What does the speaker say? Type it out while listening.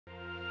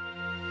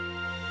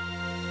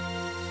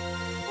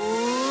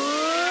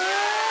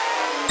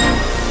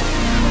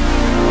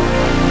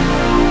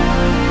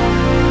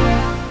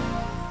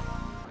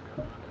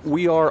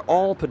We are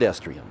all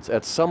pedestrians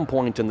at some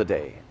point in the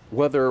day,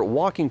 whether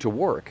walking to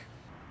work,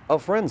 a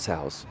friend's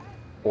house,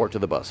 or to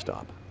the bus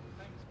stop.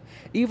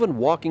 Even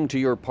walking to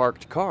your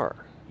parked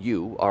car,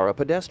 you are a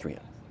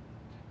pedestrian.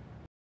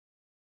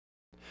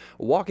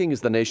 Walking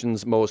is the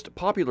nation's most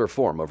popular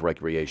form of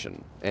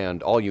recreation,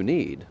 and all you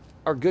need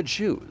are good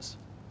shoes.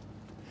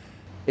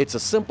 It's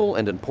a simple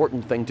and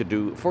important thing to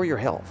do for your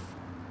health.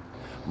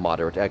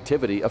 Moderate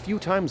activity a few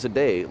times a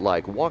day,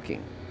 like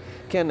walking,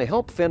 can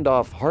help fend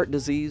off heart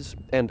disease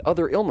and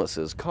other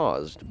illnesses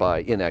caused by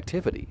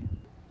inactivity.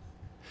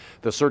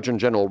 The Surgeon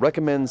General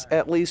recommends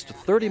at least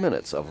 30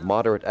 minutes of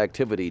moderate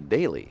activity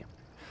daily,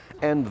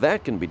 and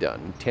that can be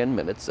done 10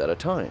 minutes at a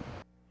time.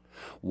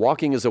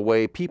 Walking is a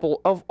way people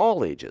of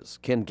all ages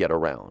can get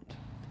around.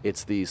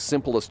 It's the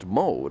simplest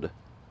mode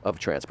of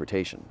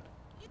transportation.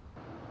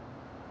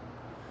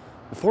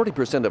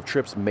 40% of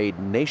trips made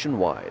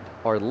nationwide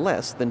are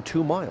less than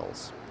 2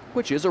 miles,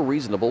 which is a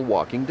reasonable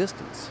walking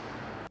distance.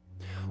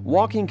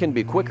 Walking can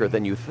be quicker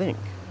than you think.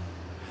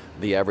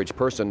 The average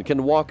person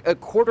can walk a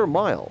quarter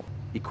mile,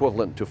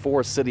 equivalent to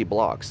 4 city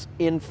blocks,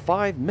 in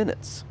 5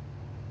 minutes.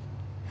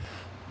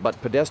 But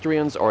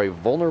pedestrians are a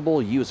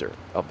vulnerable user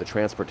of the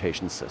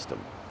transportation system,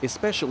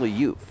 especially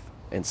youth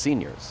and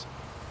seniors.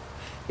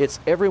 It's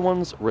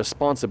everyone's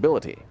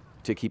responsibility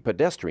to keep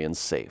pedestrians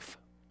safe.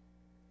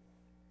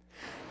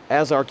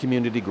 As our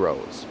community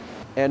grows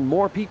and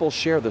more people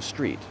share the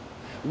street,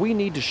 we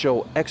need to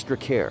show extra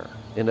care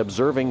in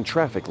observing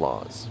traffic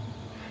laws.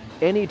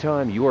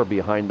 Anytime you are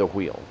behind the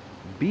wheel,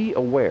 be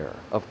aware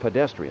of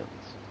pedestrians.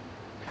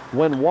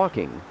 When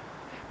walking,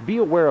 be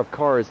aware of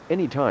cars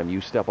anytime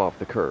you step off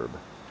the curb.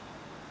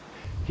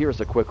 Here's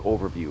a quick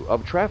overview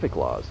of traffic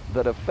laws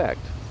that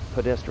affect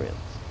pedestrians.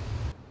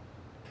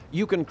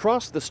 You can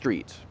cross the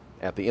street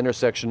at the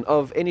intersection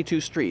of any 2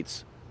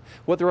 streets,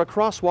 whether a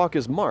crosswalk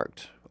is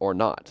marked or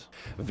not.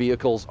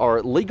 Vehicles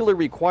are legally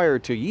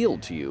required to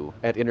yield to you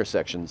at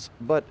intersections,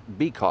 but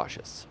be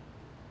cautious.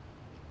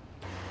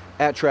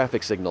 At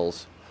traffic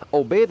signals,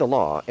 obey the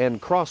law and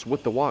cross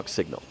with the walk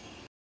signal.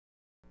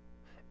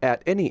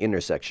 At any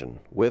intersection,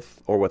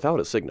 with or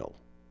without a signal,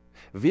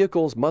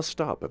 vehicles must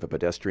stop if a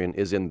pedestrian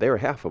is in their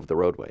half of the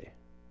roadway.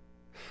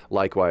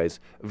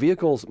 Likewise,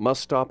 vehicles must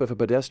stop if a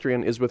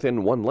pedestrian is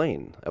within 1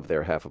 lane of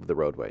their half of the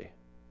roadway.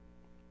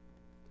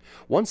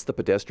 Once the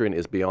pedestrian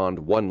is beyond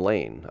 1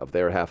 lane of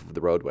their half of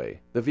the roadway,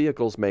 the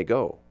vehicles may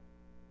go.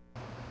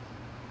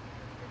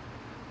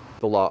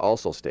 The law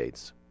also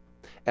states,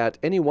 at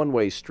any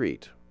one-way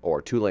street or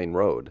 2-lane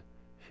road,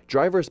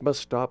 drivers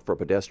must stop for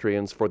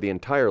pedestrians for the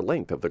entire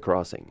length of the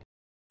crossing.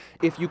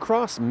 If you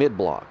cross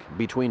mid-block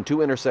between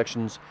 2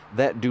 intersections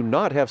that do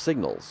not have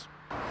signals,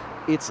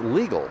 it's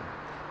legal,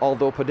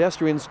 although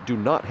pedestrians do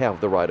not have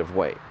the right of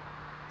way.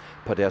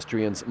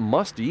 Pedestrians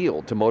must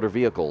yield to motor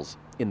vehicles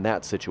in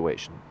that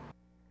situation.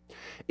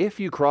 If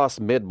you cross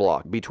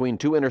mid-block between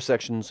 2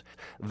 intersections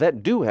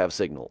that do have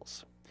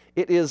signals,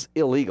 it is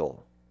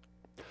illegal.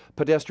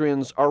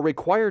 Pedestrians are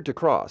required to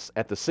cross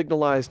at the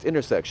signalized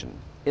intersection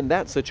in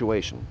that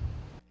situation.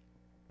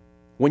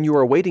 When you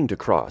are waiting to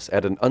cross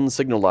at an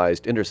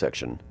unsignalized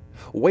intersection,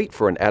 wait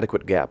for an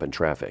adequate gap in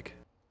traffic.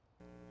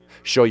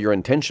 Show your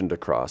intention to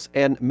cross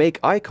and make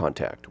eye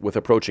contact with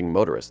approaching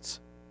motorists.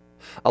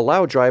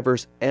 Allow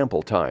drivers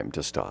ample time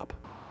to stop.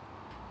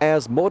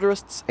 As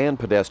motorists and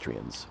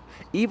pedestrians,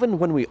 even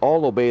when we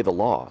all obey the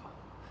law,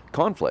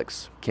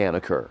 conflicts can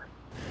occur.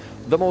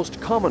 The most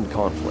common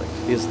conflict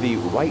is the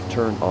right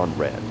turn on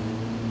red.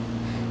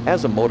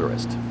 As a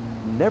motorist,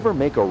 never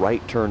make a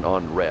right turn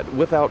on red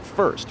without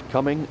first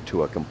coming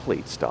to a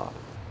complete stop.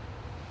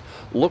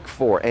 Look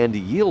for and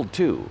yield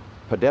to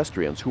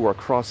pedestrians who are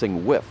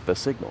crossing with the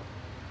signal.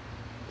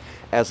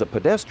 As a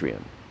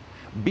pedestrian,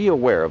 be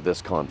aware of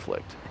this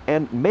conflict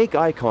and make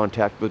eye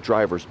contact with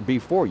drivers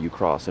before you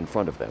cross in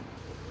front of them.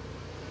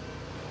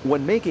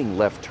 When making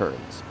left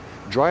turns,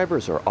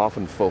 drivers are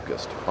often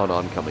focused on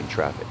oncoming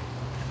traffic,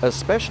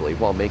 especially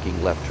while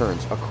making left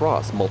turns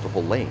across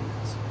multiple lanes.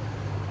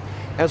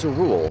 As a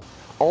rule,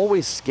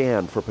 always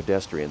scan for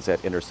pedestrians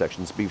at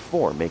intersections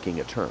before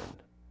making a turn.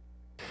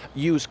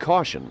 Use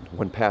caution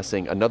when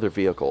passing another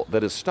vehicle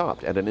that is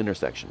stopped at an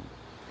intersection.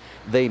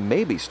 They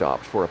may be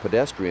stopped for a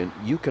pedestrian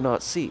you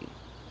cannot see.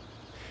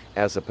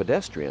 As a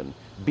pedestrian,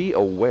 be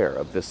aware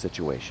of this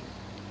situation.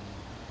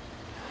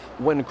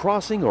 When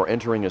crossing or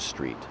entering a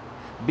street,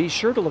 be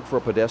sure to look for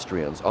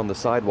pedestrians on the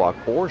sidewalk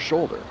or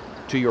shoulder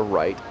to your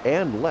right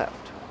and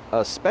left,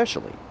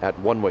 especially at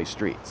one-way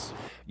streets.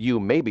 You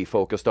may be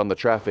focused on the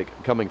traffic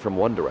coming from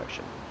one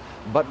direction,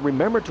 but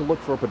remember to look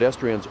for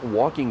pedestrians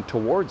walking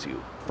towards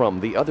you from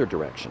the other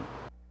direction.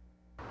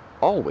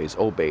 Always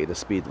obey the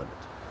speed limit.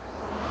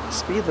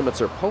 Speed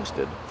limits are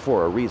posted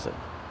for a reason.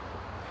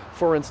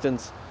 For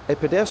instance, a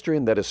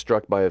pedestrian that is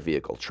struck by a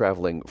vehicle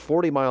traveling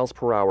 40 miles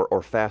per hour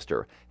or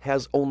faster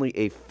has only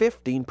a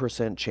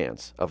 15%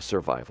 chance of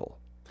survival.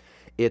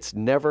 It's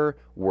never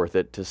worth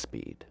it to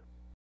speed.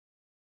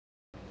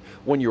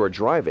 When you are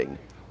driving,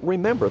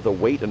 remember the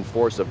weight and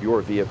force of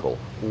your vehicle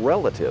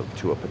relative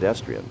to a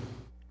pedestrian.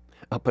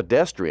 A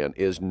pedestrian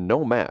is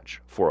no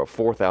match for a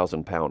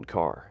 4,000-pound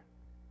car.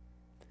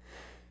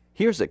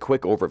 Here's a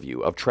quick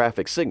overview of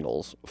traffic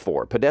signals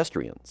for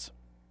pedestrians.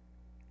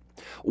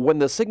 When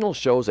the signal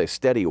shows a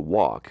steady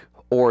walk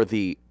or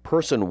the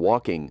person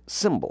walking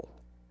symbol,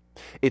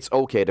 it's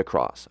okay to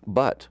cross,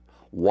 but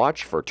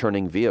watch for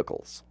turning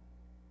vehicles.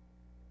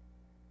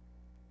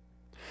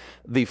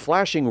 The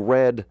flashing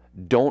red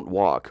 "Don't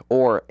walk"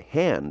 or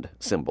hand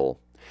symbol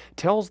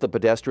tells the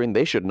pedestrian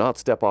they should not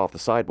step off the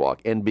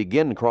sidewalk and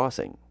begin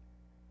crossing.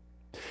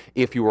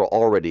 If you are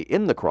already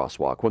in the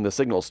crosswalk when the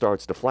signal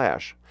starts to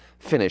flash,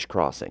 finish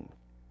crossing.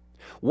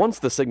 Once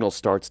the signal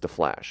starts to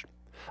flash,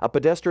 a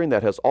pedestrian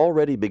that has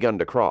already begun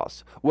to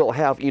cross will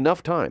have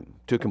enough time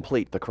to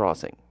complete the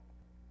crossing.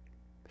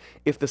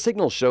 If the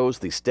signal shows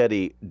the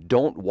steady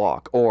 "Don't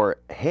walk" or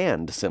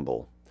hand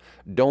symbol,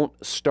 don't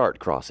start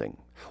crossing.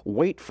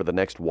 Wait for the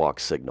next walk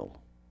signal.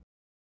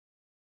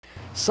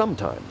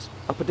 Sometimes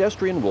a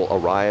pedestrian will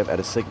arrive at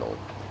a signal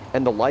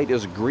and the light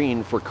is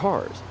green for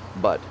cars,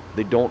 but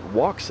the "Don't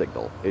walk"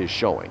 signal is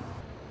showing.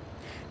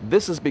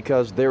 This is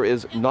because there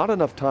is not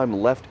enough time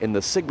left in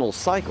the signal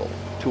cycle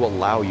to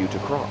allow you to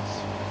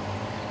cross.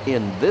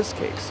 In this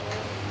case,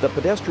 the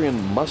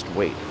pedestrian must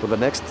wait for the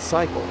next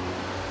cycle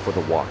for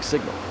the walk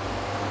signal.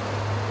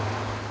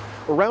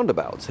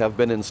 Roundabouts have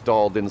been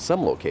installed in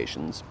some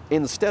locations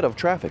instead of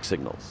traffic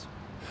signals.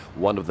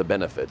 One of the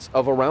benefits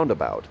of a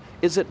roundabout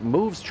is it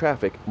moves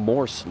traffic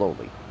more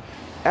slowly.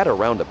 At a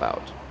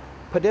roundabout,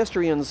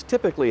 pedestrians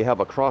typically have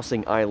a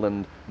crossing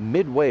island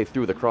midway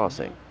through the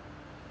crossing.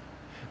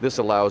 This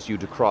allows you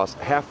to cross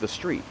half the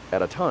street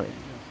at a time.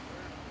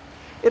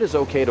 It is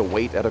okay to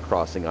wait at a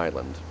crossing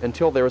island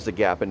until there is a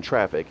gap in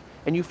traffic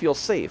and you feel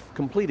safe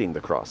completing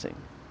the crossing.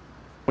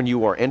 When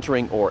you are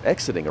entering or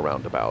exiting a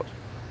roundabout,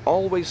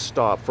 always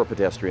stop for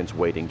pedestrians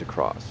waiting to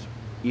cross,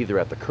 either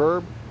at the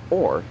curb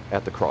or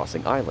at the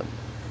crossing island.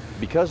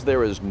 Because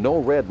there is no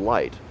red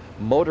light,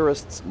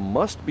 motorists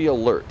must be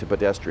alert to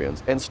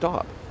pedestrians and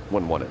stop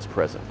when one is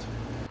present.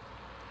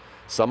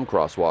 Some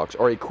crosswalks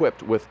are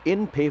equipped with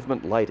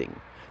in-pavement lighting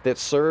that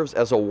serves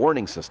as a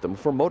warning system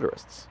for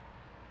motorists.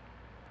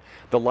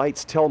 The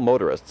lights tell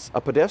motorists a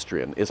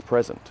pedestrian is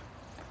present.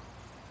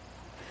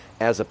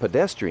 As a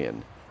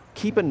pedestrian,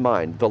 keep in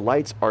mind the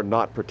lights are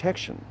not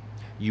protection.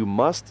 You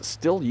must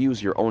still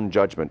use your own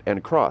judgment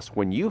and cross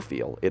when you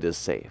feel it is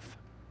safe.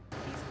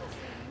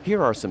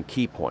 Here are some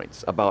key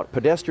points about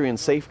pedestrian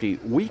safety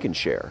we can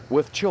share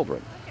with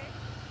children.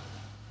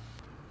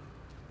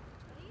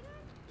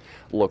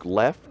 Look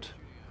left,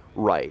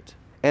 right,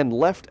 and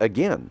left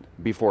again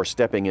before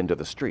stepping into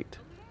the street.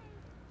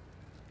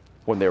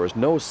 When there is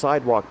no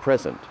sidewalk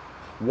present,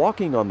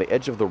 walking on the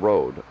edge of the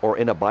road or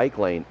in a bike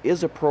lane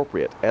is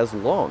appropriate as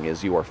long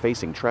as you are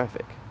facing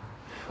traffic.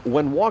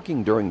 When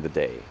walking during the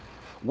day,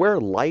 wear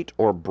light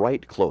or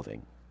bright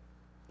clothing.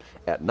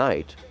 At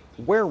night,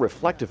 wear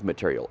reflective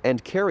material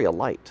and carry a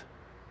light.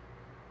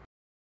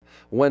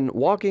 When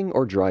walking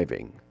or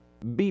driving,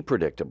 be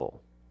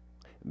predictable.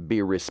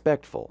 Be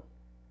respectful.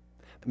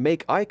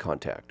 Make eye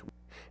contact.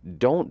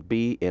 Don't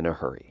be in a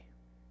hurry.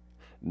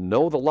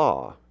 Know the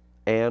law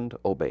and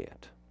obey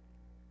it.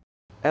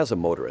 As a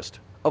motorist,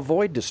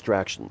 avoid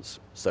distractions,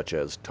 such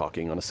as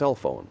talking on a cell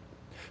phone,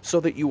 so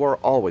that you are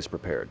always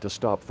prepared to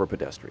stop for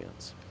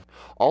pedestrians.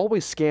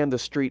 Always scan the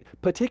street,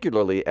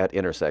 particularly at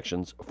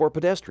intersections, for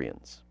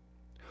pedestrians.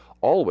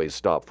 Always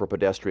stop for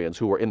pedestrians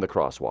who are in the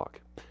crosswalk.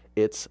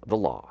 It's the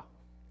law.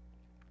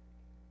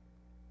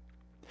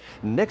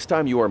 Next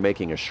time you are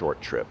making a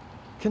short trip,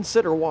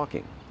 consider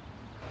walking.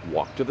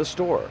 Walk to the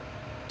store,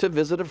 to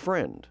visit a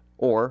friend,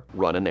 or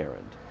run an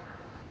errand.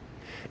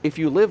 If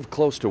you live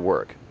close to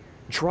work,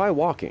 try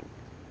walking.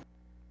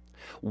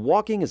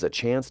 Walking is a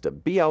chance to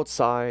be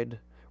outside,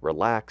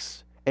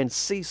 relax, and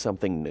see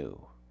something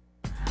new.